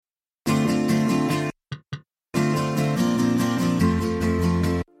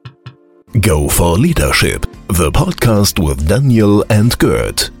Go for Leadership, the podcast with Daniel and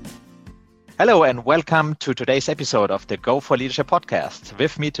Gert. Hello and welcome to today's episode of the Go for Leadership podcast.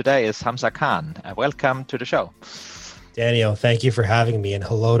 With me today is Hamza Khan. Welcome to the show. Daniel, thank you for having me, and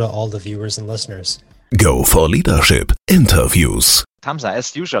hello to all the viewers and listeners. Go for Leadership interviews. Hamza,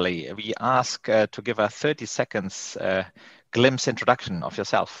 as usually, we ask to give a 30 seconds glimpse introduction of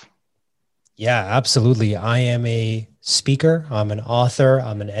yourself. Yeah, absolutely. I am a speaker. I'm an author.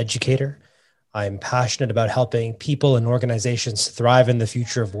 I'm an educator. I'm passionate about helping people and organizations thrive in the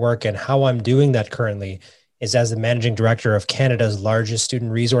future of work. And how I'm doing that currently is as the managing director of Canada's largest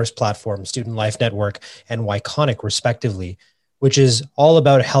student resource platform, Student Life Network and Wyconic, respectively, which is all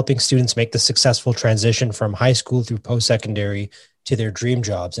about helping students make the successful transition from high school through post-secondary to their dream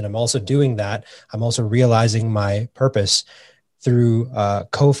jobs. And I'm also doing that. I'm also realizing my purpose through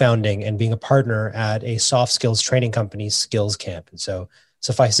co-founding and being a partner at a soft skills training company, Skills Camp. And so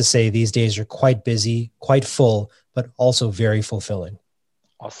suffice to say, these days are quite busy, quite full, but also very fulfilling.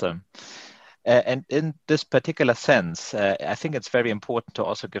 Awesome. And in this particular sense, I think it's very important to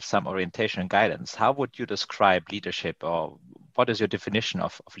also give some orientation and guidance. How would you describe leadership, or what is your definition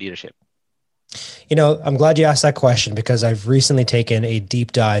of leadership? You know, I'm glad you asked that question, because I've recently taken a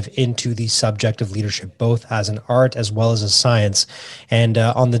deep dive into the subject of leadership, both as an art as well as a science. And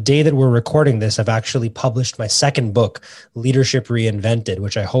on the day that we're recording this, I've actually published my second book, Leadership Reinvented,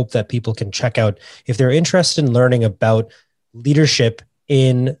 which I hope that people can check out if they're interested in learning about leadership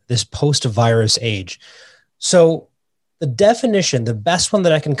in this post-virus age. So the definition, the best one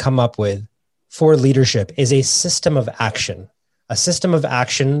that I can come up with for leadership is a system of action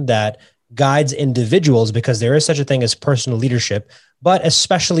that guides individuals, because there is such a thing as personal leadership, but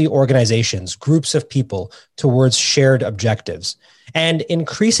especially organizations, groups of people, towards shared objectives. And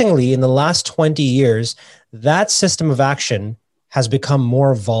increasingly in the last 20 years, that system of action has become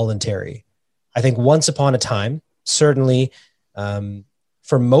more voluntary. I think once upon a time, certainly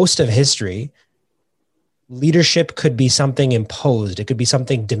for most of history, leadership could be something imposed. It could be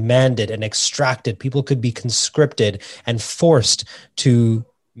something demanded and extracted. People could be conscripted and forced to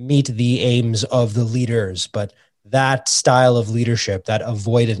meet the aims of the leaders. But that style of leadership, that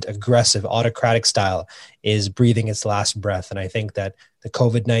avoidant, aggressive, autocratic style, is breathing its last breath. And I think that the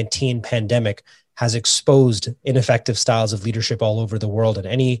COVID-19 pandemic has exposed ineffective styles of leadership all over the world. And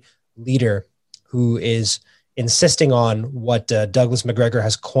any leader who is insisting on what Douglas McGregor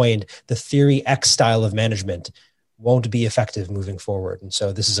has coined the Theory X style of management won't be effective moving forward. And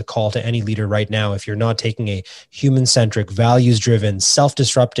so this is a call to any leader right now. If you're not taking a human-centric, values-driven,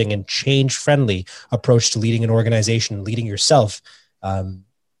 self-disrupting, and change-friendly approach to leading an organization, leading yourself,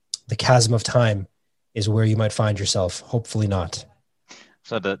 the chasm of time is where you might find yourself. Hopefully not.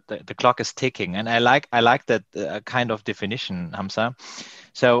 So the clock is ticking, and I like that kind of definition, Hamza.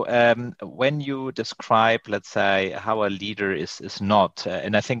 So when you describe, let's say, how a leader is not,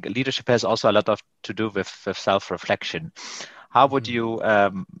 and I think leadership has also a lot to do with self-reflection. How would you,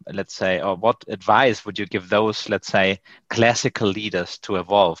 let's say, or what advice would you give those, let's say, classical leaders to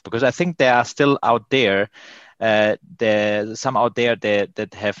evolve? Because I think they are still out there. There's some out there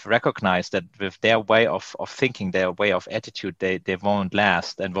that have recognized that with their way of thinking, their way of attitude, they won't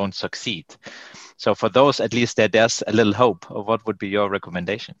last and won't succeed. So for those, at least there's a little hope. What would be your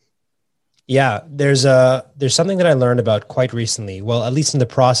recommendation? Yeah, there's something that I learned about quite recently. Well, at least in the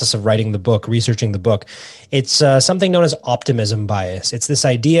process of writing the book, researching the book, it's something known as optimism bias. It's this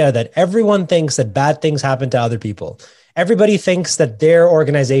idea that everyone thinks that bad things happen to other people. Everybody thinks that their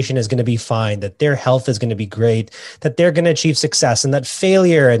organization is going to be fine, that their health is going to be great, that they're going to achieve success, and that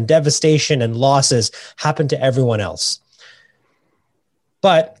failure and devastation and losses happen to everyone else.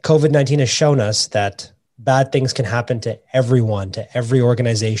 But COVID-19 has shown us that bad things can happen to everyone, to every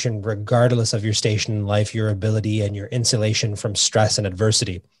organization, regardless of your station in life, your ability, and your insulation from stress and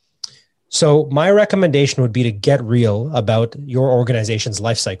adversity. So my recommendation would be to get real about your organization's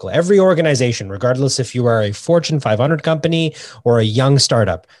life cycle. Every organization, regardless if you are a Fortune 500 company or a young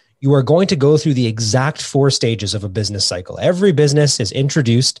startup, you are going to go through the exact 4 stages of a business cycle. Every business is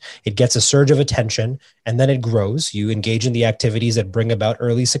introduced, it gets a surge of attention, and then it grows. You engage in the activities that bring about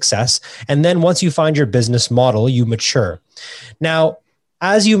early success. And then once you find your business model, you mature. Now,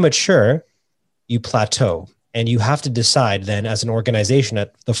 as you mature, you plateau. And you have to decide then as an organization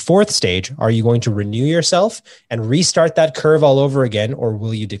at the 4th stage, are you going to renew yourself and restart that curve all over again, or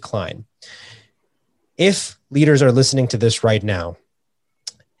will you decline? If leaders are listening to this right now,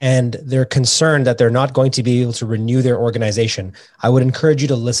 and they're concerned that they're not going to be able to renew their organization, I would encourage you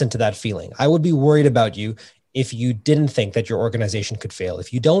to listen to that feeling. I would be worried about you if you didn't think that your organization could fail.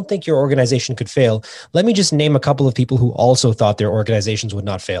 If you don't think your organization could fail, let me just name a couple of people who also thought their organizations would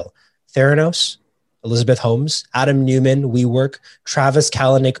not fail. Theranos, Elizabeth Holmes, Adam Newman, WeWork, Travis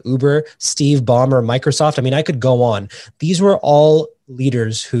Kalanick, Uber, Steve Ballmer, Microsoft. I mean, I could go on. These were all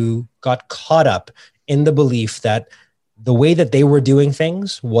leaders who got caught up in the belief that the way that they were doing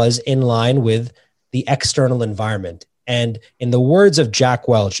things was in line with the external environment. And in the words of Jack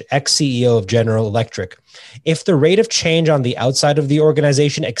Welch, ex-CEO of General Electric, if the rate of change on the outside of the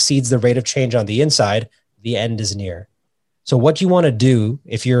organization exceeds the rate of change on the inside, the end is near. So what you want to do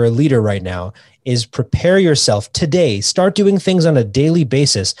if you're a leader right now is prepare yourself today. Start doing things on a daily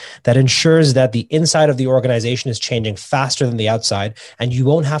basis that ensures that the inside of the organization is changing faster than the outside, and you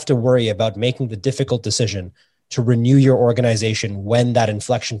won't have to worry about making the difficult decision to renew your organization when that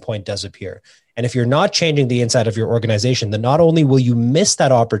inflection point does appear. And if you're not changing the inside of your organization, then not only will you miss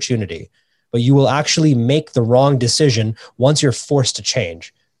that opportunity, but you will actually make the wrong decision once you're forced to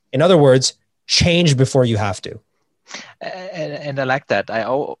change. In other words, change before you have to. And I like that. I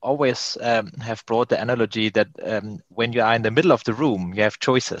always have brought the analogy that when you are in the middle of the room, you have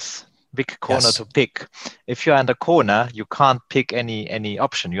choices, big corner to pick. If you are in the corner, you can't pick any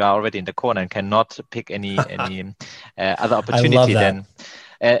option. You are already in the corner and cannot pick any other opportunity. I love that.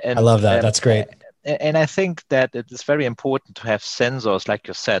 I love that. That's great. And I think that it is very important to have sensors, like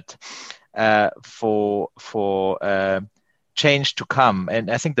you said, for change to come.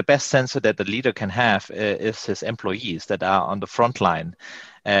 And I think the best sensor that the leader can have is his employees that are on the front line,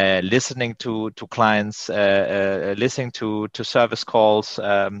 listening to clients, listening to service calls,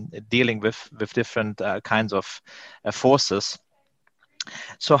 dealing with different kinds of forces.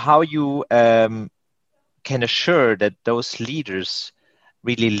 So how you can assure that those leaders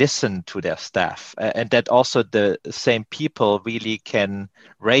really listen to their staff, and that also the same people really can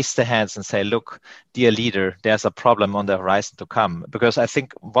raise their hands and say, look, dear leader, there's a problem on the horizon to come. Because I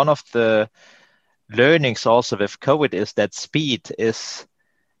think one of the learnings also with COVID is that speed is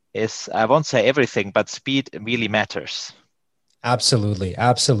I won't say everything, but speed really matters. Absolutely.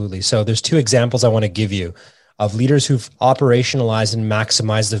 Absolutely. So there's two examples I want to give you of leaders who've operationalized and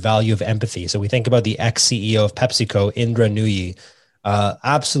maximized the value of empathy. So we think about the ex-CEO of PepsiCo, Indra Nooyi,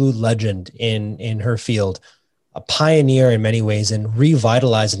 absolute legend in her field, a pioneer in many ways, and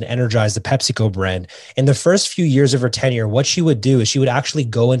revitalized and energized the PepsiCo brand. In the first few years of her tenure, what she would do is she would actually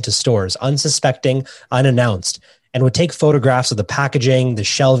go into stores unsuspecting, unannounced, and would take photographs of the packaging, the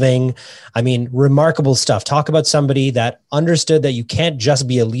shelving. I mean, remarkable stuff. Talk about somebody that understood that you can't just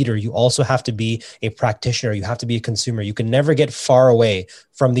be a leader. You also have to be a practitioner. You have to be a consumer. You can never get far away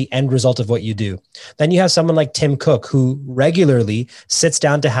from the end result of what you do. Then you have someone like Tim Cook, who regularly sits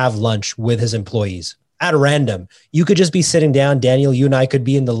down to have lunch with his employees. At random. You could just be sitting down. Daniel, you and I could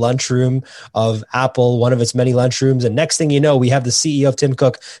be in the lunchroom of Apple, one of its many lunchrooms. And next thing you know, we have the CEO of Tim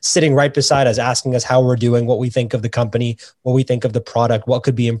Cook sitting right beside us, asking us how we're doing, what we think of the company, what we think of the product, what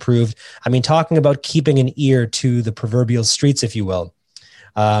could be improved. I mean, talking about keeping an ear to the proverbial streets, if you will.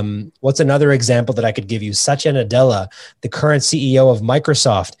 What's another example that I could give you? Satya Nadella, the current CEO of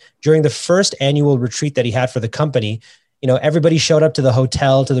Microsoft, during the first annual retreat that he had for the company, you know, everybody showed up to the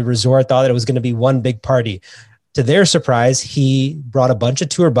hotel, to the resort, thought that it was going to be one big party. To their surprise, he brought a bunch of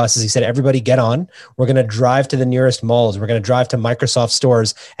tour buses. He said, everybody get on. We're going to drive to the nearest malls. We're going to drive to Microsoft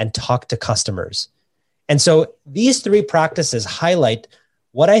stores and talk to customers. And so these three practices highlight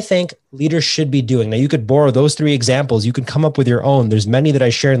what I think leaders should be doing. Now, you could borrow those three examples. You can come up with your own. There's many that I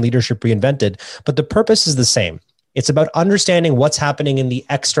share in Leadership Reinvented, but the purpose is the same. It's about understanding what's happening in the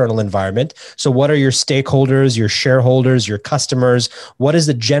external environment. So what are your stakeholders, your shareholders, your customers? What is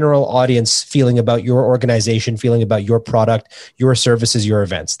the general audience feeling about your organization, feeling about your product, your services, your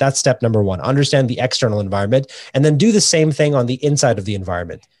events? That's step number one. Understand the external environment, and then do the same thing on the inside of the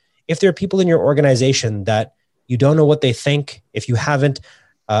environment. If there are people in your organization that you don't know what they think, if you haven't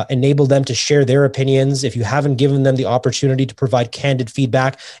enable them to share their opinions, if you haven't given them the opportunity to provide candid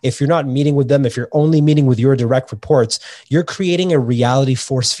feedback, if you're not meeting with them, if you're only meeting with your direct reports, you're creating a reality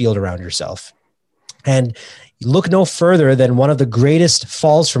force field around yourself. And look no further than one of the greatest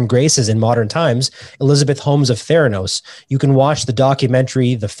falls from graces in modern times, Elizabeth Holmes of Theranos. You can watch the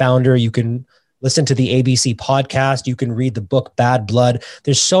documentary, The Founder. You can listen to the ABC podcast. You can read the book, Bad Blood.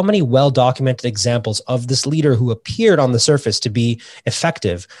 There's so many well-documented examples of this leader who appeared on the surface to be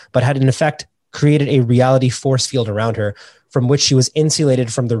effective, but had in effect created a reality force field around her from which she was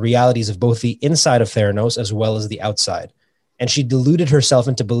insulated from the realities of both the inside of Theranos as well as the outside. And she deluded herself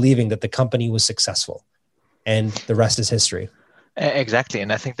into believing that the company was successful. And the rest is history. Exactly.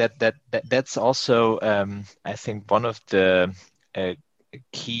 And I think that's also, I think, one of the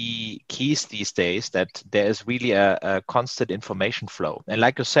keys these days, that there is really a constant information flow. And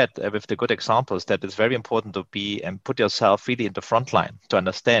like you said, with the good examples, that it's very important to be and put yourself really in the front line to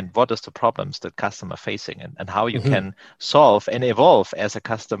understand what is the problems that customer facing, and how you can solve and evolve as a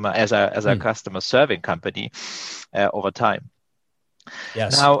customer, as a customer serving company over time.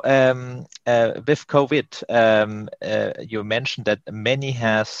 Yes. Now, with COVID, you mentioned that many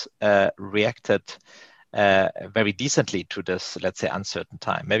has reacted very decently to this, let's say, uncertain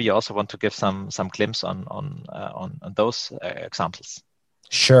time. Maybe you also want to give some glimpse on those examples.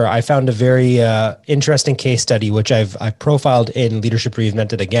 Sure. I found a very interesting case study, which I've profiled in Leadership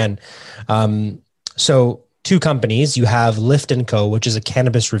Reinvented again. So two companies, you have Lift & Co., which is a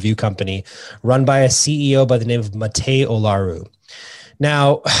cannabis review company run by a CEO by the name of Mate Olaru.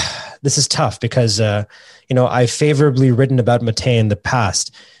 Now, this is tough because, I've favorably written about Mate in the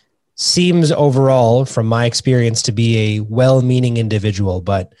past. Seems overall, from my experience, to be a well-meaning individual,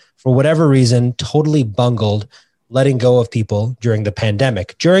 but for whatever reason, totally bungled letting go of people during the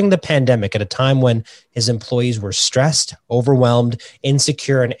pandemic. During the pandemic, at a time when his employees were stressed, overwhelmed,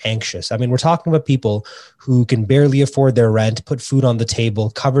 insecure, and anxious. I mean, we're talking about people who can barely afford their rent, put food on the table,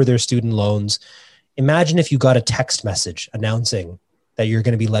 cover their student loans. Imagine if you got a text message announcing that you're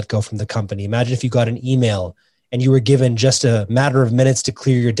going to be let go from the company. Imagine if you got an email and you were given just a matter of minutes to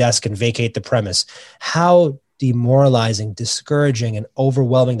clear your desk and vacate the premise. How demoralizing, discouraging, and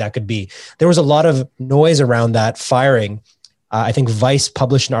overwhelming that could be. There was a lot of noise around that firing. I think Vice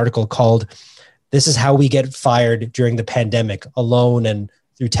published an article called "This is How We Get Fired During the Pandemic, Alone and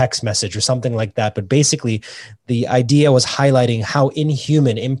Through Text Message," or something like that. But basically, the idea was highlighting how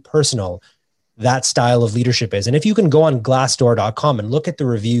inhuman, impersonal that style of leadership is. And if you can go on glassdoor.com and look at the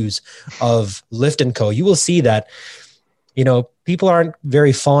reviews of Lift & Co., you will see that, people aren't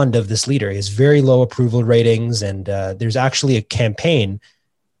very fond of this leader. He has very low approval ratings. And there's actually a campaign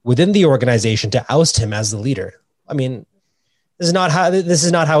within the organization to oust him as the leader. I mean, this is not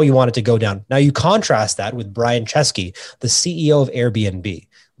how you want it to go down. Now you contrast that with Brian Chesky, the CEO of Airbnb.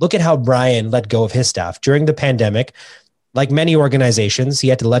 Look at how Brian let go of his staff during the pandemic. Like many organizations, he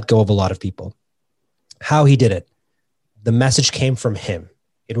had to let go of a lot of people. How he did it, the message came from him.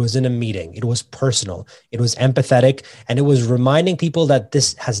 It was in a meeting. It was personal. It was empathetic. And it was reminding people that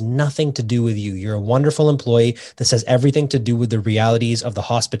this has nothing to do with you. You're a wonderful employee. This has everything to do with the realities of the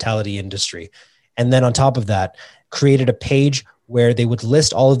hospitality industry. And then on top of that, created a page where they would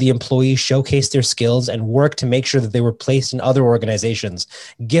list all of the employees, showcase their skills, and work to make sure that they were placed in other organizations,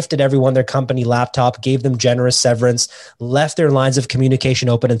 gifted everyone their company laptop, gave them generous severance, left their lines of communication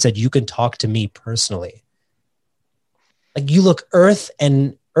open and said, "You can talk to me personally." Like, you look earth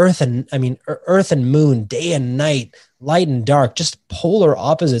and moon, day and night, light and dark, just polar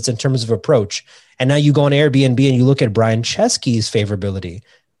opposites in terms of approach. And now you go on Airbnb and you look at Brian Chesky's favorability.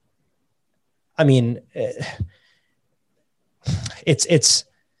 I mean,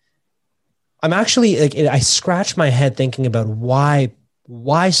 I'm actually I scratch my head thinking about why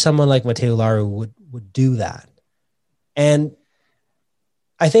someone like Mate Olaru would do that. And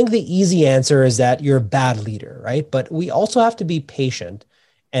I think the easy answer is that you're a bad leader, right? But we also have to be patient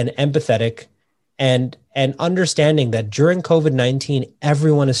and empathetic and understanding that during COVID-19,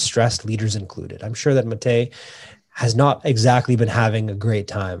 everyone is stressed, leaders included. I'm sure that Mate has not exactly been having a great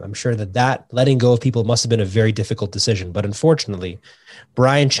time. I'm sure that letting go of people must have been a very difficult decision. But unfortunately,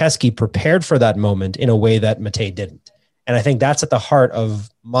 Brian Chesky prepared for that moment in a way that Mate didn't. And I think that's at the heart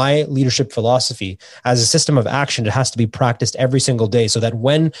of my leadership philosophy. As a system of action, it has to be practiced every single day so that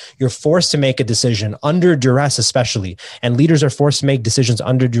when you're forced to make a decision under duress, especially, and leaders are forced to make decisions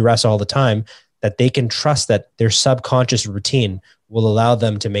under duress all the time, that they can trust that their subconscious routine will allow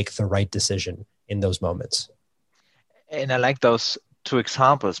them to make the right decision in those moments. And I like those two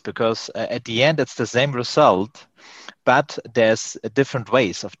examples because at the end, it's the same result, but there's different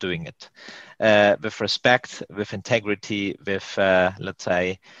ways of doing it. With respect, with integrity, with, let's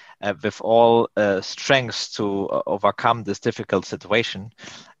say, with all strengths to overcome this difficult situation,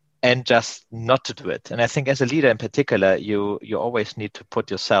 and just not to do it. And I think as a leader in particular, you always need to put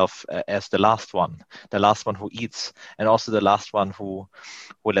yourself as the last one who eats, and also the last one who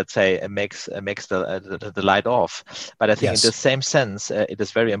let's say makes the light off. But I think in the same sense, it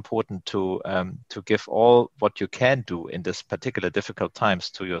is very important to give all what you can do in this particular difficult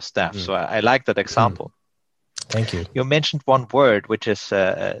times to your staff. So I like that example. Thank you. You mentioned one word, which is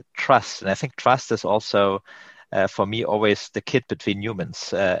trust, and I think trust is also for me always the kid between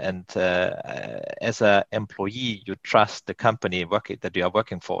humans. And as an employee, you trust the company that you are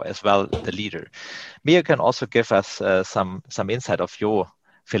working for, as well the leader. Maybe you can also give us some insight of your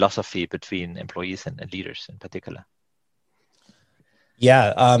philosophy between employees and leaders in particular.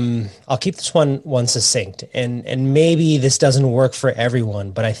 Yeah, I'll keep this one succinct, and maybe this doesn't work for everyone,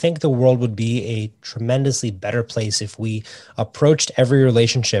 but I think the world would be a tremendously better place if we approached every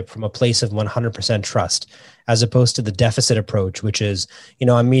relationship from a place of 100% trust, as opposed to the deficit approach, which is,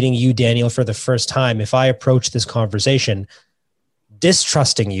 I'm meeting you, Daniel, for the first time. If I approach this conversation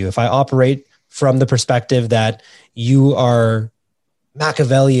distrusting you, if I operate from the perspective that you are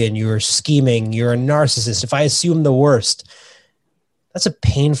Machiavellian, you're scheming, you're a narcissist, if I assume the worst, that's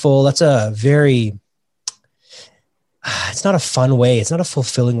a very, it's not a fun way. It's not a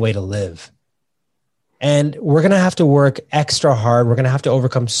fulfilling way to live. And we're going to have to work extra hard. We're going to have to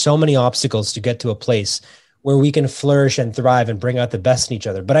overcome so many obstacles to get to a place where we can flourish and thrive and bring out the best in each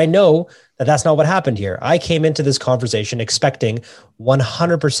other. But I know that that's not what happened here. I came into this conversation expecting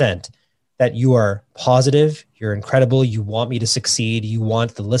 100% that you are positive, you're incredible, you want me to succeed, you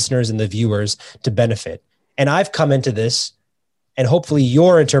want the listeners and the viewers to benefit. And I've come into this, and hopefully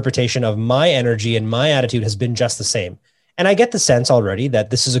your interpretation of my energy and my attitude has been just the same. And I get the sense already that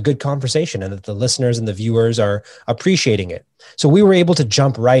this is a good conversation and that the listeners and the viewers are appreciating it. So we were able to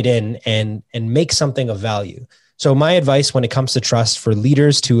jump right in and make something of value. So my advice when it comes to trust, for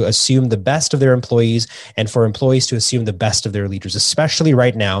leaders to assume the best of their employees and for employees to assume the best of their leaders, especially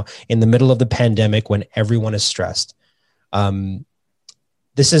right now in the middle of the pandemic when everyone is stressed.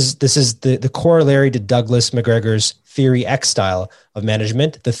 This is the corollary to Douglas McGregor's Theory X style of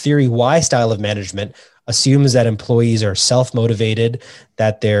management. The Theory Y style of management assumes that employees are self-motivated,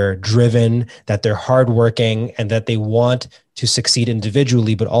 that they're driven, that they're hardworking, and that they want to succeed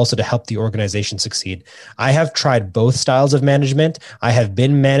individually, but also to help the organization succeed. I have tried both styles of management. I have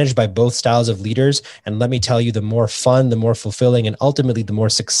been managed by both styles of leaders. And let me tell you, the more fun, the more fulfilling, and ultimately the more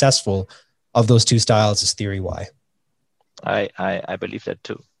successful of those two styles is Theory Y. I believe that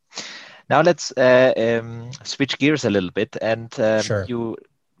too. Now let's switch gears a little bit, and Sure. You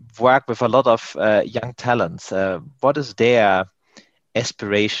work with a lot of young talents. What is their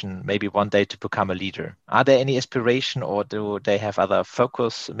aspiration, maybe one day, to become a leader? Are there any aspiration, or do they have other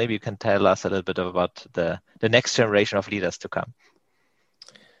focus? Maybe you can tell us a little bit about the next generation of leaders to come.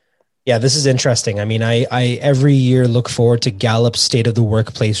 Yeah, this is interesting. I mean, I every year look forward to Gallup's State of the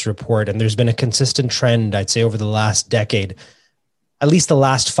Workplace report, and there's been a consistent trend, I'd say, over the last decade, at least the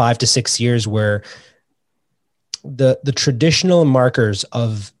last 5 to 6 years, where the traditional markers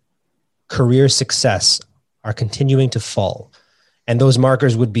of career success are continuing to fall. And those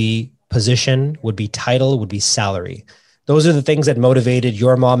markers would be position, would be title, would be salary. Those are the things that motivated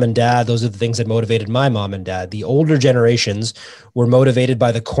your mom and dad. Those are the things that motivated my mom and dad. The older generations were motivated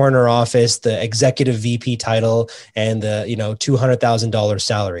by the corner office, the executive VP title, and the $200,000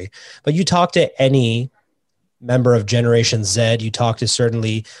 salary. But you talk to any member of Generation Z, you talk to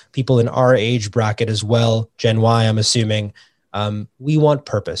certainly people in our age bracket as well, Gen Y, I'm assuming, we want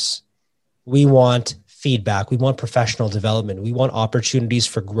purpose. We want feedback. We want professional development. We want opportunities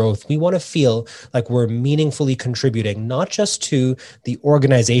for growth. We want to feel like we're meaningfully contributing, not just to the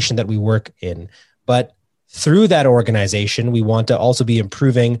organization that we work in, but through that organization, we want to also be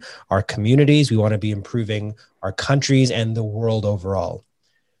improving our communities. We want to be improving our countries and the world overall.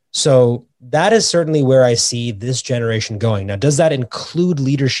 So that is certainly where I see this generation going. Now, does that include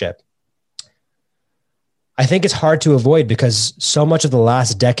leadership? I think it's hard to avoid because so much of the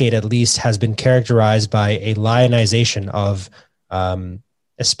last decade, at least, has been characterized by a lionization of,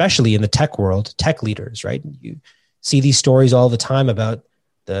 especially in the tech world, tech leaders, right? You see these stories all the time about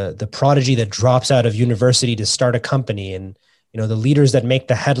the prodigy that drops out of university to start a company, and the leaders that make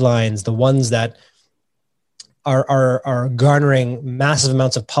the headlines, the ones that are garnering massive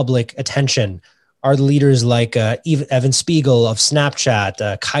amounts of public attention, are the leaders like Evan Spiegel of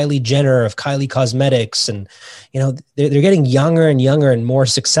Snapchat, Kylie Jenner of Kylie Cosmetics. And, they're getting younger and younger and more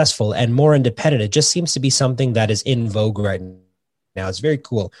successful and more independent. It just seems to be something that is in vogue right now. It's very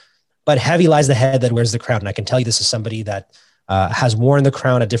cool. But heavy lies the head that wears the crown. And I can tell you this is somebody that has worn the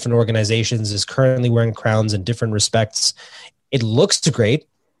crown at different organizations, is currently wearing crowns in different respects. It looks great.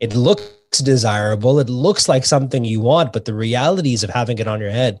 It looks desirable. It looks like something you want, but the realities of having it on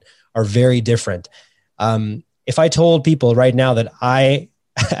your head are very different. If I told people right now that I,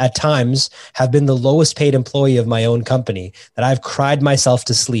 at times, have been the lowest paid employee of my own company, that I've cried myself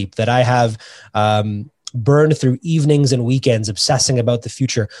to sleep, that I have burned through evenings and weekends obsessing about the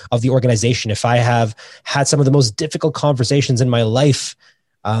future of the organization, if I have had some of the most difficult conversations in my life,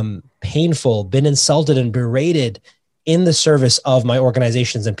 painful, been insulted and berated in the service of my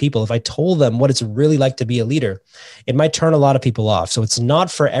organizations and people, if I told them what it's really like to be a leader, it might turn a lot of people off. So it's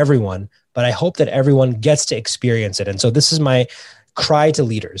not for everyone, but I hope that everyone gets to experience it. And so this is my cry to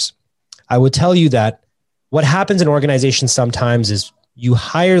leaders. I would tell you that what happens in organizations sometimes is you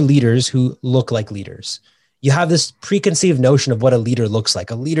hire leaders who look like leaders. You have this preconceived notion of what a leader looks like.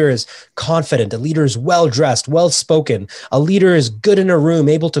 A leader is confident. A leader is well-dressed, well-spoken. A leader is good in a room,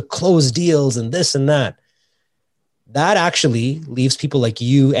 able to close deals and this and that. That actually leaves people like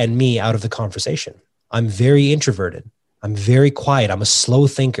you and me out of the conversation. I'm very introverted. I'm very quiet. I'm a slow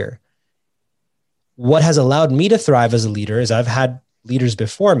thinker. What has allowed me to thrive as a leader is I've had leaders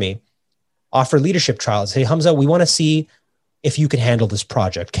before me offer leadership trials. Hey, Hamza, we want to see if you can handle this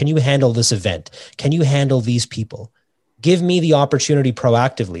project. Can you handle this event? Can you handle these people? Give me the opportunity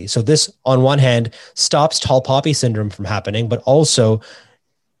proactively. So this, on one hand, stops tall poppy syndrome from happening, but also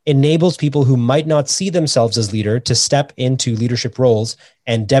enables people who might not see themselves as leader to step into leadership roles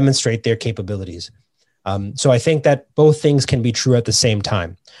and demonstrate their capabilities. So I think that both things can be true at the same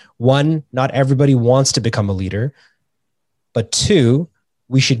time. One, not everybody wants to become a leader, but two,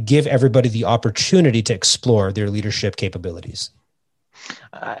 we should give everybody the opportunity to explore their leadership capabilities.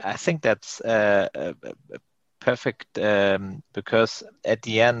 I think that's perfect because at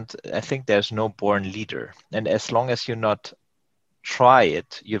the end, I think there's no born leader. And as long as you not try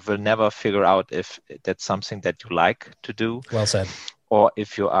it, you will never figure out if that's something that you like to do. Well said. Or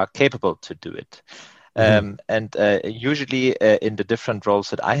if you are capable to do it. And usually in the different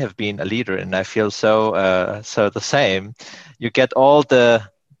roles that I have been a leader in, I feel so the same. You get all the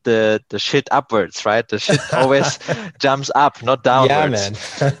shit upwards, right? The shit always jumps up, not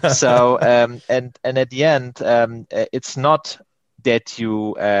downwards. Yeah, man. So and at the end, it's not that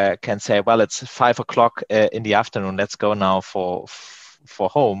you can say, well, it's 5 o'clock in the afternoon. Let's go now for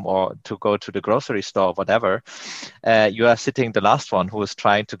home or to go to the grocery store or whatever. You are sitting the last one who is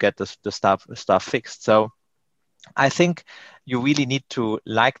trying to get the stuff fixed. So I think you really need to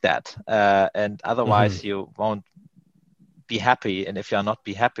like that, and otherwise you won't be happy. And if you're not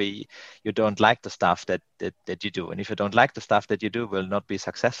be happy, you don't like the stuff that you do. And if you don't like the stuff that you do, will not be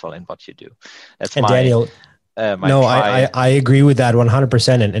successful in what you do. That's and Daniel, I agree with that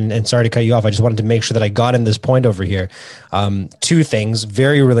 100%. And sorry to cut you off. I just wanted to make sure that I got in this point over here. Two things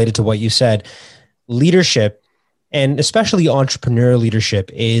very related to what you said. Leadership, and especially entrepreneurial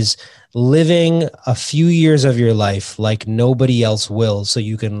leadership, is living a few years of your life like nobody else will, so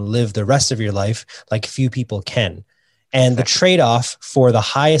you can live the rest of your life like few people can. And the trade-off for the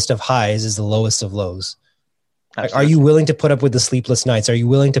highest of highs is the lowest of lows. Absolutely. Are you willing to put up with the sleepless nights? Are you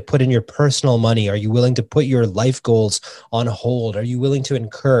willing to put in your personal money? Are you willing to put your life goals on hold? Are you willing to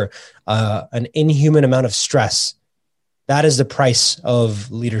incur an inhuman amount of stress? That is the price of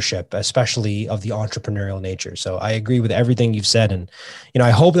leadership, especially of the entrepreneurial nature. So I agree with everything you've said. And,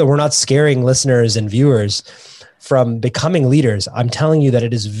 I hope that we're not scaring listeners and viewers from becoming leaders. I'm telling you that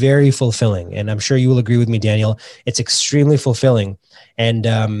it is very fulfilling. And I'm sure you will agree with me, Daniel. It's extremely fulfilling.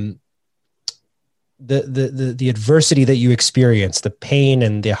 And the adversity that you experience, the pain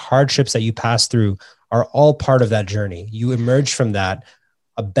and the hardships that you pass through are all part of that journey. You emerge from that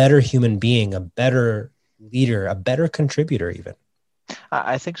a better human being, a better leader, a better contributor even.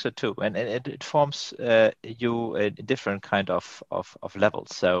 I think so too. And it forms you in different kind of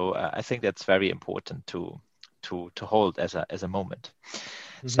levels. So I think that's very important to hold as a moment.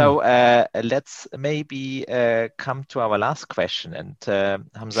 Mm-hmm. So let's maybe come to our last question. And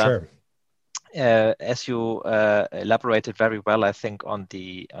Hamza, sure. As you elaborated very well, I think on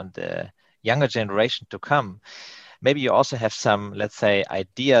the younger generation to come, maybe you also have some, let's say,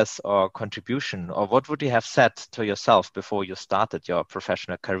 ideas or contribution, or what would you have said to yourself before you started your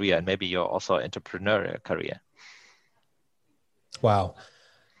professional career and maybe your also entrepreneurial career? Wow.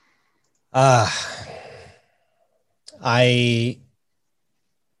 I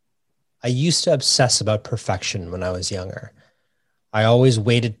used to obsess about perfection when I was younger. I always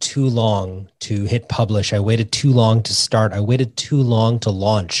waited too long to hit publish. I waited too long to start. I waited too long to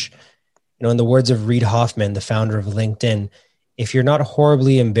launch. In the words of Reid Hoffman, the founder of LinkedIn, if you're not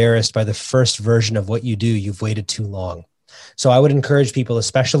horribly embarrassed by the first version of what you do, you've waited too long. So I would encourage people,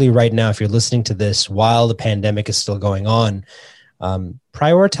 especially right now, if you're listening to this while the pandemic is still going on,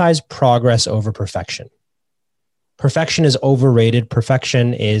 prioritize progress over perfection. Perfection is overrated.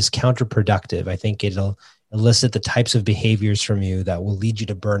 Perfection is counterproductive. I think it'll elicit the types of behaviors from you that will lead you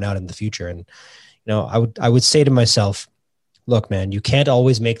to burnout in the future. And, I would say to myself, look, man, you can't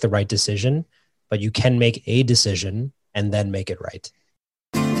always make the right decision, but you can make a decision and then make it right.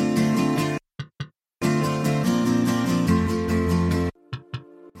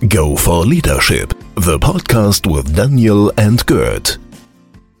 Go for Leadership, the podcast with Daniel and Gert.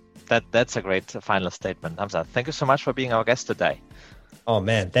 That's a great final statement, Hamza. Thank you so much for being our guest today. Oh,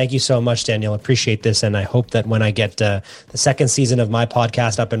 man. Thank you so much, Daniel. Appreciate this. And I hope that when I get the second season of my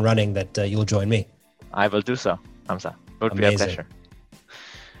podcast up and running, that you'll join me. I will do so, Hamza. It would Amazing. be a pleasure.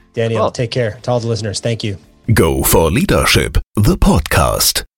 Daniel, take care. To all the listeners, thank you. Go for Leadership, the podcast.